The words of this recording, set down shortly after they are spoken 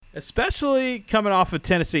Especially coming off of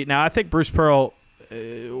Tennessee. Now, I think Bruce Pearl,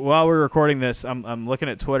 while we're recording this, I'm looking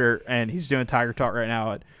at Twitter, and he's doing Tiger Talk right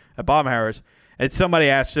now at Baumhower's. And somebody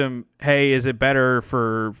asked him, hey, is it better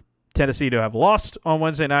for Tennessee to have lost on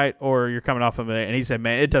Wednesday night, or you're coming off of it? And he said,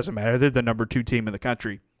 man, it doesn't matter. They're the number 2 team in the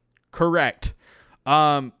country. Correct.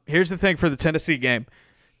 Here's the thing for the Tennessee game.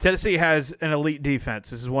 Tennessee has an elite defense.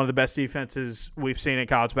 This is one of the best defenses we've seen in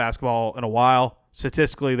college basketball in a while.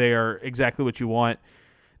 Statistically, they are exactly what you want.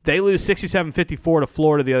 They lose 67-54 to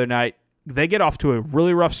Florida the other night. They get off to a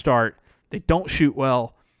really rough start. They don't shoot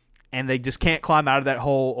well, and they just can't climb out of that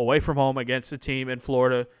hole away from home against a team in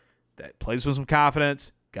Florida that plays with some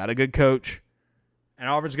confidence, got a good coach, and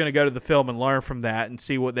Auburn's going to go to the film and learn from that and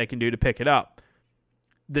see what they can do to pick it up.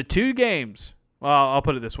 The 2 games, well, I'll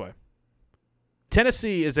put it this way.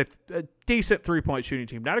 Tennessee is a decent three-point shooting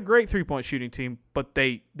team. Not a great three-point shooting team, but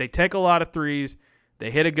they take a lot of threes.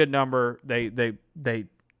 They hit a good number. They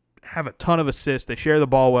have a ton of assists. They share the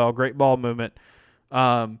ball well. Great ball movement.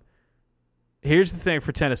 Here's the thing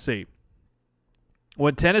for Tennessee.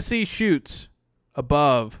 When Tennessee shoots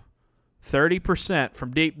above 30%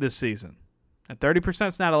 from deep this season, and 30%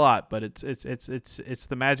 is not a lot, but it's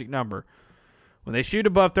the magic number. When they shoot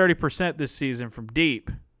above 30% this season from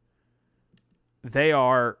deep, they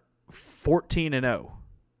are 14-0.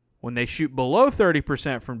 When they shoot below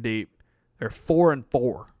 30% from deep, they're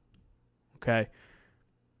 4-4. Okay.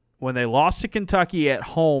 When they lost to Kentucky at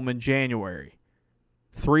home in January,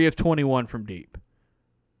 3 of 21 from deep.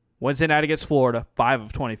 Wednesday night against Florida, 5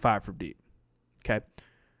 of 25 from deep. Okay.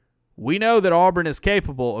 We know that Auburn is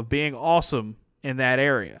capable of being awesome in that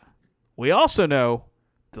area. We also know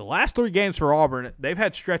the last 3 games for Auburn, they've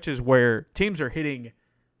had stretches where teams are hitting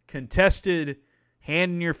contested,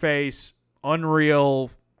 hand-in-your-face,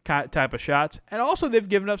 unreal type of shots, and also they've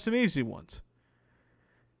given up some easy ones.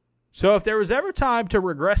 So if there was ever time to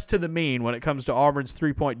regress to the mean when it comes to Auburn's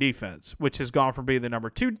three-point defense, which has gone from being the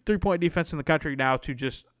number 2 three-point defense in the country now to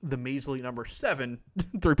just the measly number 7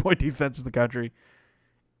 three-point defense in the country,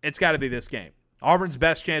 it's got to be this game. Auburn's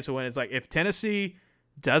best chance to win is like if Tennessee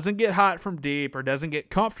doesn't get hot from deep or doesn't get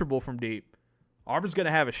comfortable from deep, Auburn's going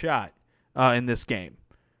to have a shot in this game.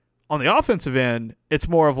 On the offensive end, it's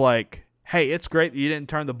more of like, hey, it's great that you didn't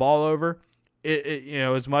turn the ball over.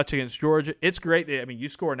 As much against Georgia. It's great that, you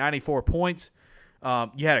scored 94 points.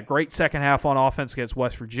 You had a great second half on offense against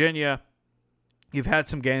West Virginia. You've had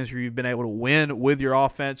some games where you've been able to win with your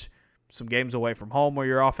offense, some games away from home where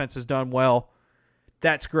your offense has done well.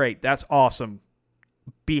 That's great. That's awesome.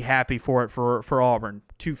 Be happy for it for Auburn.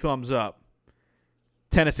 2 thumbs up.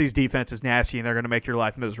 Tennessee's defense is nasty, and they're going to make your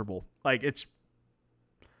life miserable.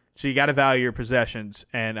 So you got to value your possessions,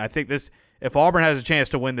 and I think if Auburn has a chance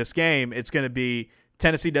to win this game, it's going to be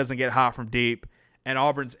Tennessee doesn't get hot from deep, and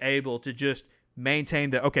Auburn's able to just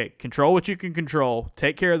maintain control what you can control,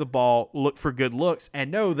 take care of the ball, look for good looks,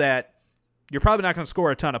 and know that you're probably not going to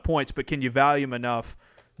score a ton of points, but can you value them enough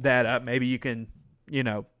that maybe you can,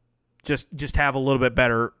 just have a little bit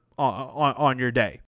better on your day.